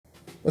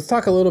Let's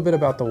talk a little bit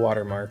about the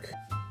watermark.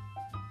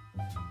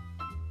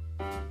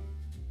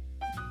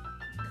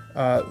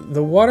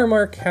 The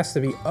watermark has to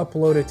be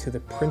uploaded to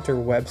the printer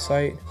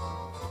website.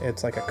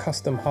 It's like a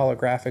custom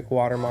holographic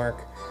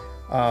watermark.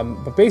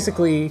 But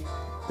basically,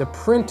 the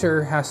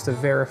printer has to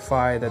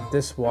verify that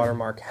this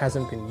watermark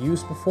hasn't been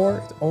used before.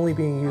 It's only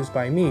being used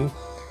by me.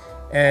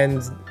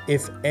 And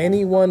if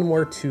anyone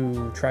were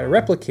to try to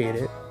replicate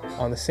it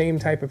on the same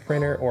type of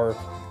printer or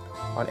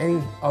on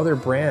any other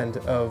brand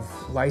of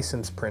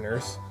licensed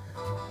printers,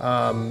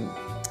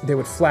 they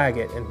would flag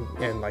it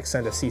and like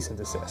send a cease and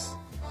desist,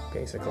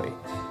 basically.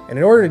 And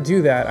in order to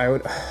do that,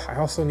 I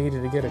also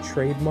needed to get a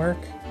trademark.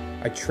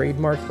 I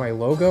trademarked my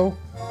logo.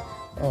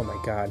 Oh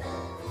my God.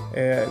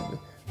 It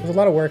was a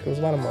lot of work, it was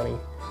a lot of money.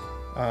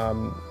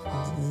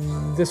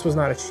 This was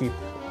not a cheap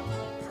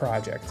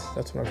project,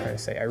 that's what I'm trying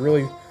to say. I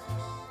really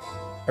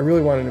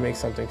wanted to make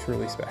something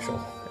truly special,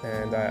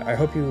 and I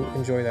hope you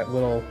enjoy that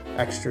little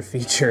extra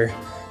feature.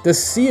 The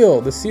seal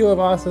of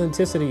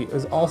authenticity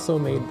is also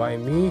made by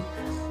me.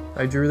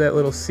 I drew that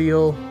little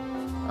seal.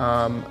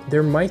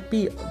 There might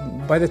be,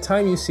 by the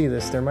time you see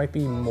this, there might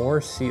be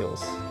more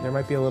seals. There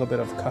might be a little bit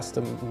of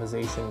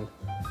customization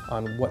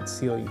on what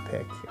seal you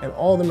pick, and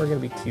all of them are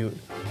going to be cute.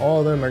 All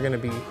of them are going to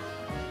be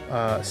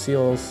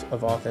seals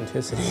of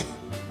authenticity.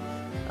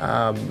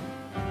 But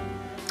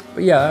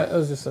yeah, that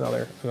was just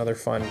another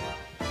fun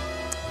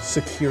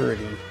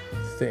security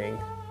thing.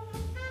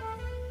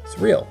 It's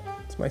real.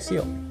 It's my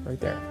seal right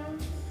there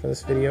for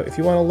this video. If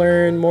you want to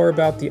learn more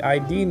about the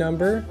ID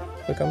number,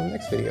 click on the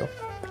next video.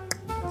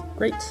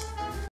 Great.